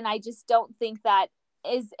mentality. And I just don't think that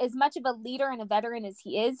is as much of a leader and a veteran as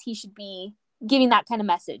he is, he should be giving that kind of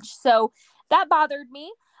message. So that bothered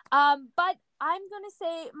me. But I'm going to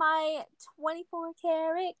say my 24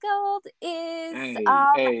 karat gold is, this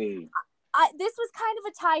was kind of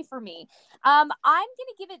a tie for me. I'm going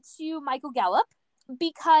to give it to Michael Gallup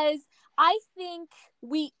because I think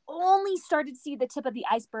we only started to see the tip of the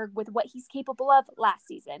iceberg with what he's capable of last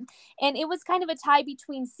season. And it was kind of a tie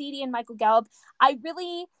between CD and Michael Gallup. I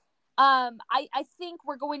really, I think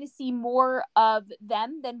we're going to see more of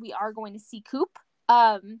them than we are going to see Coop.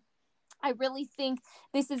 I really think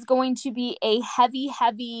this is going to be a heavy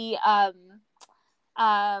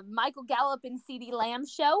Michael Gallup and CeeDee Lamb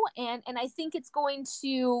show. And I think it's going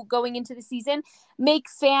to, going into the season, make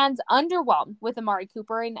fans underwhelmed with Amari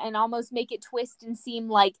Cooper and almost make it twist and seem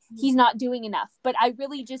like he's not doing enough. But I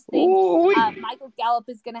really just think Michael Gallup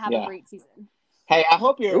is going to have a great season. Hey, I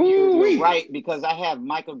hope you're right, because I have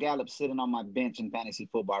Michael Gallup sitting on my bench in fantasy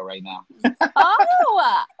football right now.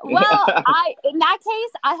 Oh, well, in that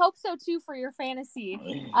case, I hope so too for your fantasy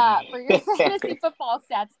football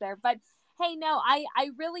stats there. But hey, no, I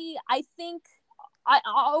think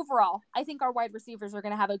overall, I think our wide receivers are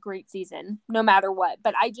going to have a great season no matter what.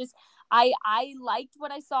 But I liked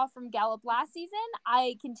what I saw from Gallup last season.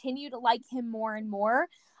 I continue to like him more and more.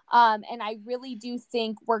 And I really do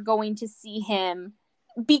think we're going to see him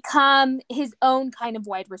become his own kind of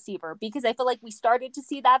wide receiver, because I feel like we started to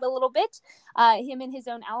see that a little bit, him in his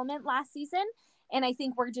own element last season. And I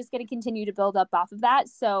think we're just going to continue to build up off of that.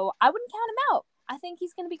 So I wouldn't count him out. I think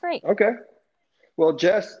he's going to be great. Okay. Well,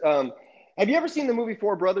 Jess, have you ever seen the movie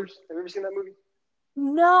Four Brothers? Have you ever seen that movie?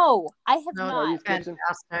 No, I have not.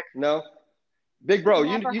 Fantastic. No? Big bro,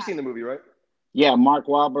 you've seen the movie, right? Yeah, Mark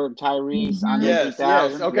Wahlberg, Tyrese, Andre Yes.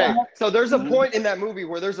 3000. Okay. Yeah. So there's a point in that movie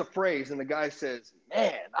where there's a phrase and the guy says,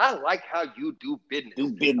 "Man, I like how you do business."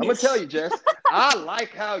 I'm going to tell you, Jess, I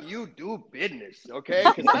like how you do business, okay?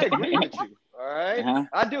 Because I agree with you, all right?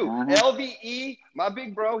 I do. LVE, my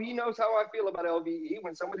big bro, he knows how I feel about LVE.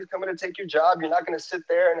 When somebody's coming to take your job, you're not going to sit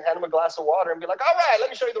there and hand them a glass of water and be like, "All right, let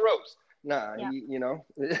me show you the ropes." Nah, you know,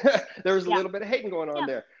 there's a little bit of hating going on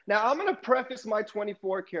there. Now, I'm going to preface my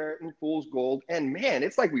 24 karat and Fool's Gold. And, man,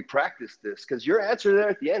 it's like we practiced this, because your answer there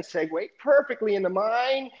at the end segued perfectly into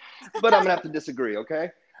mine. But I'm going to have to disagree,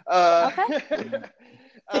 okay?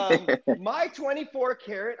 My 24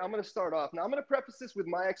 karat, I'm going to start off. Now, I'm going to preface this with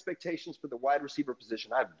my expectations for the wide receiver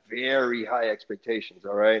position. I have very high expectations,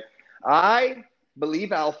 all right? I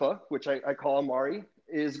believe Alpha, which I call Amari,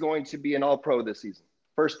 is going to be an all-pro this season.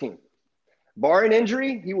 First team. Barring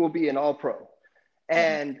injury, he will be an all-pro.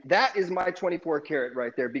 And that is my 24 karat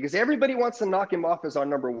right there, because everybody wants to knock him off as our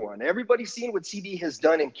number one. Everybody's seen what CD has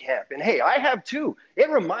done in camp. And, hey, I have too. It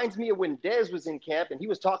reminds me of when Dez was in camp and he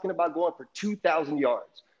was talking about going for 2,000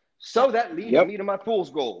 yards. So that leads me to my Fool's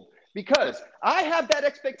Gold, because I have that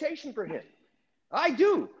expectation for him. I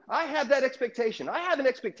do. I have that expectation. I have an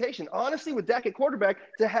expectation, honestly, with Dak at quarterback,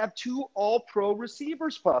 to have 2 all-pro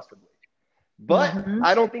receivers possibly. But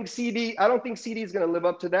I don't think CD is going to live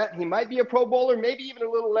up to that. He might be a Pro Bowler, maybe even a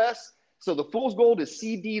little less. So the Fool's Gold is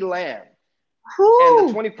CeeDee Lamb. And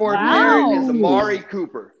the 24 karat is Amari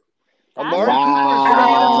Cooper. Amari Cooper is going to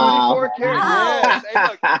be the 24 karat. Yes. Hey,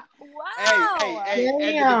 look. Hey, at the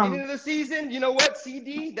Damn. beginning of the season, you know what,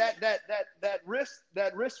 CD,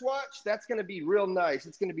 that wristwatch, that's going to be real nice.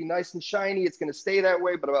 It's going to be nice and shiny. It's going to stay that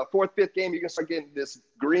way. But about fourth, fifth game, you're going to start getting this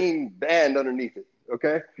green band underneath it.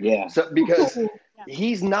 Okay? Yeah. So because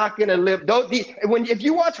he's not going to live. If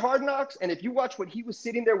you watch Hard Knocks and if you watch when he was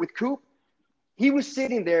sitting there with Coop, he was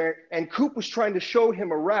sitting there and Coop was trying to show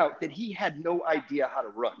him a route that he had no idea how to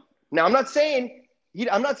run. Now, I'm not saying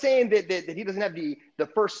that he doesn't have the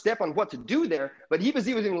first step on what to do there, but he was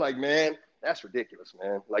even like, man, that's ridiculous,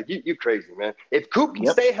 man. Like you crazy, man. If Coop can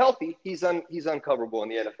stay healthy, he's uncoverable in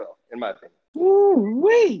the NFL, in my opinion.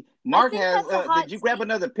 Woo-wee. Mark think has. that's a hot Did you grab take.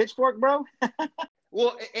 another pitchfork, bro?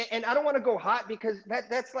 Well, and I don't want to go hot because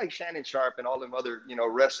that's like Shannon Sharp and all them other,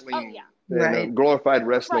 wrestling, Oh, yeah. Right. glorified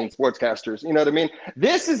wrestling Right. sportscasters. You know what I mean?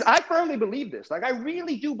 I firmly believe this. Like, I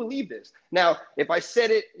really do believe this. Now, if I said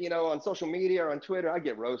it, on social media or on Twitter, I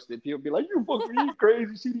get roasted. People be like, you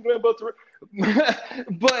crazy, CD Lamb about to.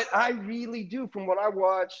 But I really do, from what I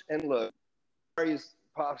watch. And look, He's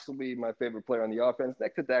possibly my favorite player on the offense,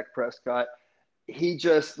 next to Dak Prescott. He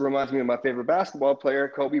just reminds me of my favorite basketball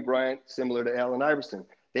player, Kobe Bryant, similar to Allen Iverson.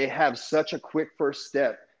 They have such a quick first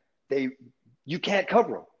step. You can't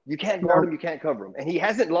cover him. You can't guard him. You can't cover him. And he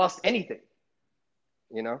hasn't lost anything,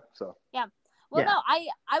 so. Yeah. Well, no,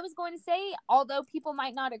 I was going to say, although people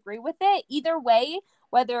might not agree with it, either way,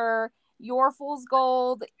 whether your Fool's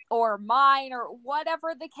Gold or mine or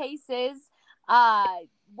whatever the case is,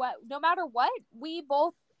 no matter what, we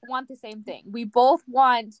both want the same thing. We both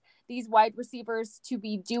want these wide receivers to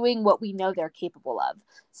be doing what we know they're capable of.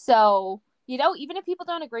 So, even if people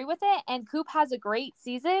don't agree with it and Coop has a great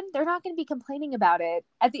season, they're not going to be complaining about it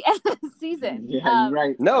at the end of the season. Yeah, you're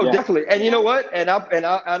right. No, Yeah. definitely. And you know what? And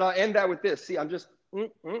I'll end that with this. See, I'm just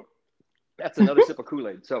that's another sip of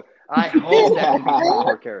Kool-Aid. So I hope that can be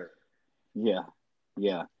more carrot. Yeah.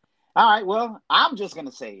 All right. Well, I'm just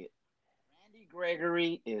gonna say it. Randy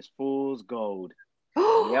Gregory is fool's gold.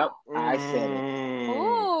 Yep, I said it.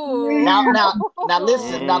 Ooh. Now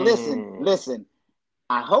listen.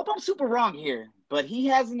 I hope I'm super wrong here, but he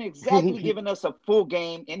hasn't exactly given us a full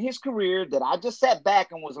game in his career that I just sat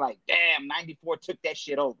back and was like, damn, 94 took that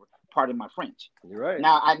shit over. Pardon my French. You're right.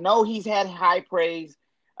 Now, I know he's had high praise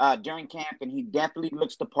during camp, and he definitely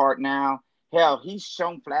looks the part now. Hell, he's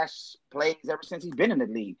shown flash plays ever since he's been in the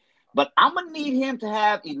league. But I'm going to need him to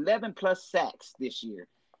have 11-plus sacks this year.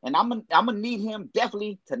 And I'm gonna need him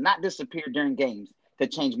definitely to not disappear during games to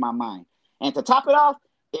change my mind. And to top it off,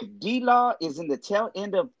 if D-Law is in the tail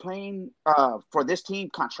end of playing for this team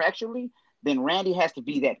contractually, then Randy has to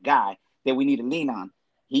be that guy that we need to lean on.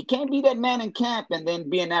 He can't be that man in camp and then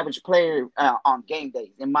be an average player on game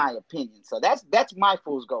days, in my opinion. So that's my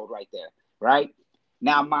fool's gold right there, right?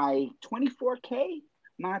 Now, my 24K,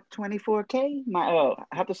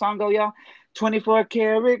 how'd the song go, y'all? 24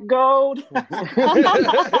 karat gold. Yes,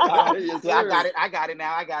 Yeah, I got it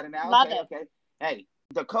now. Love Okay, it. okay. Hey,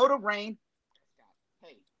 Dakota Rain.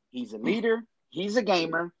 Hey, he's a leader. He's a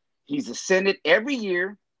gamer. He's ascended every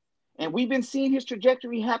year. And we've been seeing his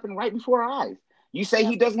trajectory happen right before our eyes. You say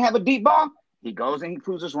he doesn't have a deep ball, he goes and he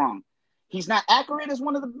proves us wrong. He's not accurate is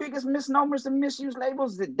one of the biggest misnomers and misuse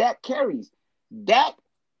labels that Dak carries. Dak,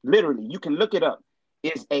 literally, you can look it up,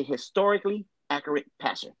 is a historically accurate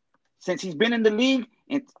passer. Since he's been in the league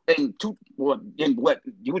in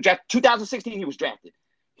 2016, he was drafted.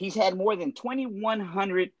 He's had more than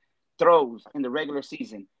 2,100 throws in the regular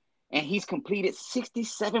season, and he's completed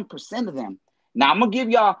 67% of them. Now, I'm going to give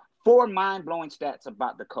y'all 4 mind-blowing stats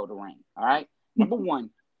about Dakota Rain, all right? Number one,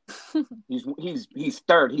 he's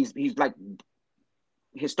third. He's like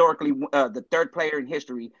historically the third player in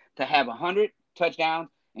history to have 100 touchdowns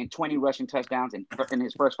and 20 rushing touchdowns in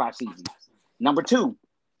his first 5 seasons. Number 2,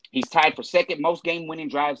 he's tied for second most game-winning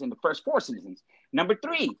drives in the first 4 seasons. Number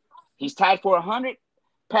 3, he's tied for 100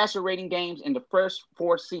 passer rating games in the first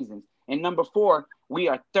 4 seasons. And number 4, we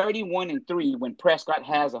are 31-3 when Prescott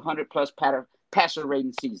has 100-plus passer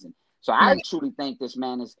rating season. So I truly think this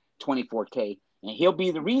man is 24K, and he'll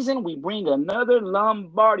be the reason we bring another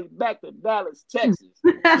Lombardi back to Dallas, Texas.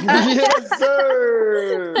 Yes,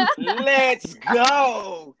 sir. Let's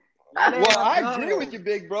go. Well, I agree with you,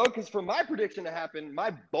 big bro, because for my prediction to happen,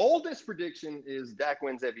 my boldest prediction is Dak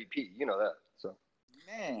wins MVP. You know that. So,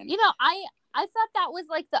 Man. I thought that was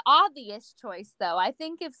like the obvious choice, though. I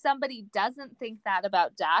think if somebody doesn't think that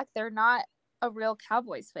about Dak, they're not a real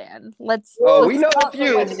Cowboys fan. we know call a it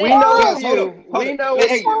few. what it We is. know a Hold few. on. We know a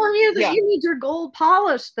Hey, few. Telling you that Yeah. you need your gold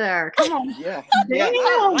polished there. Come on. Yeah. Damn.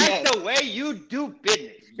 I like the way you do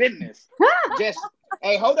business. Just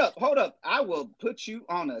hey, hold up. I will put you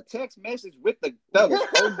on a text message with the fellas.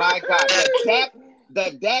 Oh my God.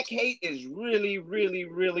 that Dak hate is really, really,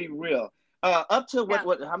 really real. Up to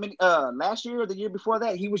how many? Last year or the year before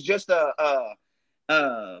that, he was just a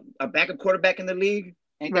backup quarterback in the league.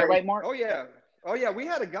 Ain't that right, Mark? Oh yeah. We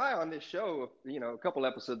had a guy on this show, a couple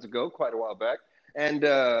episodes ago, quite a while back, and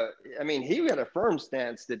I mean, he had a firm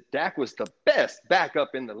stance that Dak was the best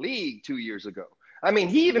backup in the league 2 years ago. I mean,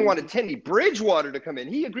 he even wanted Teddy Bridgewater to come in.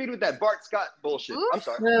 He agreed with that Bart Scott bullshit. Oof. I'm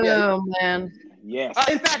sorry. Oh, man. Yes.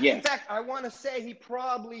 In fact, I want to say he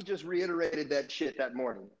probably just reiterated that shit that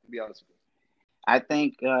morning, to be honest with you. I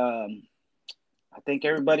think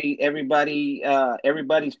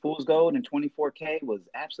everybody's fool's gold in 24K was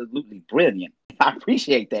absolutely brilliant. I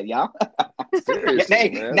appreciate that, y'all.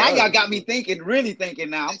 Seriously, man. Now y'all got me really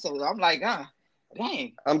thinking now. I'm like,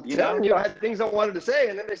 dang. I'm telling you, I had things I wanted to say,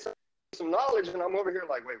 and then they said some knowledge, and I'm over here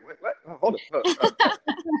like, wait, what? Oh, hold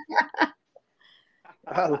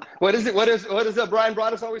on. What is it? What does Brian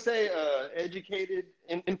Broaddus always say? Educated,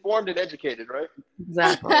 informed, and educated, right?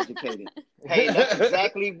 Exactly. Educated. Hey,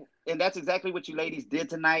 that's exactly what you ladies did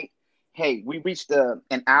tonight. Hey, we reached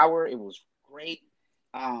an hour. It was great.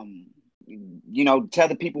 Tell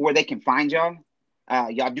the people where they can find y'all.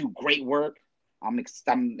 Y'all do great work. I'm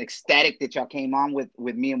ecstatic that y'all came on with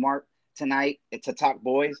me and Mark tonight to talk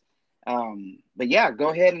boys. But yeah, go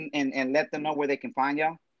ahead and let them know where they can find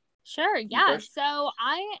y'all. Sure. Yeah. So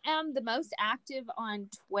I am the most active on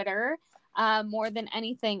Twitter more than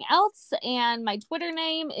anything else. And my Twitter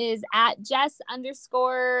name is at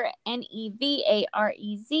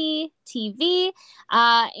Jess_NEVAREZ TV.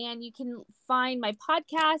 And you can find my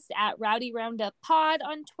podcast at Rowdy Roundup Pod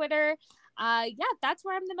on Twitter. That's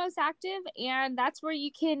where I'm the most active, and that's where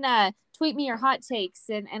you can tweet me your hot takes,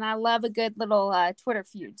 and I love a good little Twitter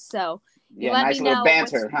feud. So let nice me little know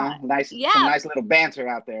banter, huh? Some nice little banter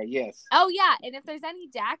out there. Yes. Oh yeah, and if there's any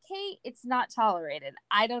Dak hate, it's not tolerated.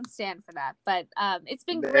 I don't stand for that, but it's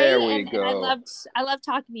been great, and I love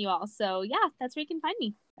talking to you all. So yeah, that's where you can find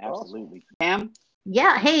me. Absolutely, Cam.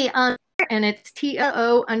 Yeah. Hey. And it's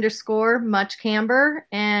TOO_MuchCamber,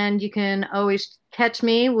 and you can always catch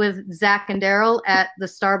me with Zach and Daryl at the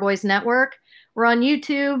Starboys Network. We're on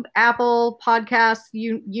YouTube, Apple Podcasts,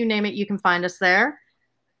 you name it, you can find us there.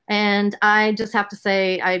 And I just have to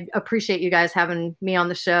say, I appreciate you guys having me on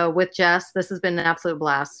the show with Jess. This has been an absolute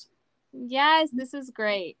blast. Yes, this is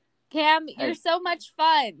great. Cam, you're so much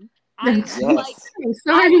fun. Yes. I was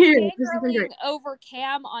fangirling over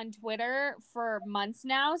Cam on Twitter for months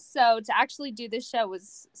now, so to actually do this show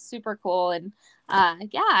was super cool. And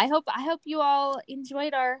I hope you all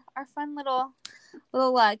enjoyed our fun little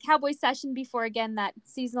Cowboy session before, again, that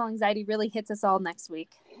seasonal anxiety really hits us all next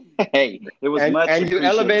week. Hey, it was much and you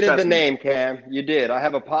elevated the me. name, Cam. You did. I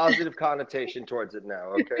have a positive connotation towards it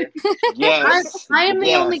now. Okay. Yes. I am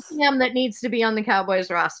the only Cam that needs to be on the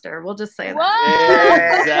Cowboys roster. We'll just say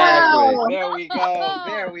that. Whoa!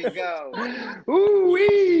 Exactly. There we go.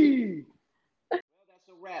 Ooh-wee. Well, that's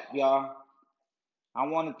a wrap, y'all. I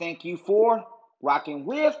want to thank you for rocking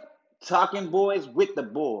with Talking Boys with the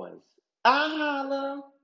Boys. I holla.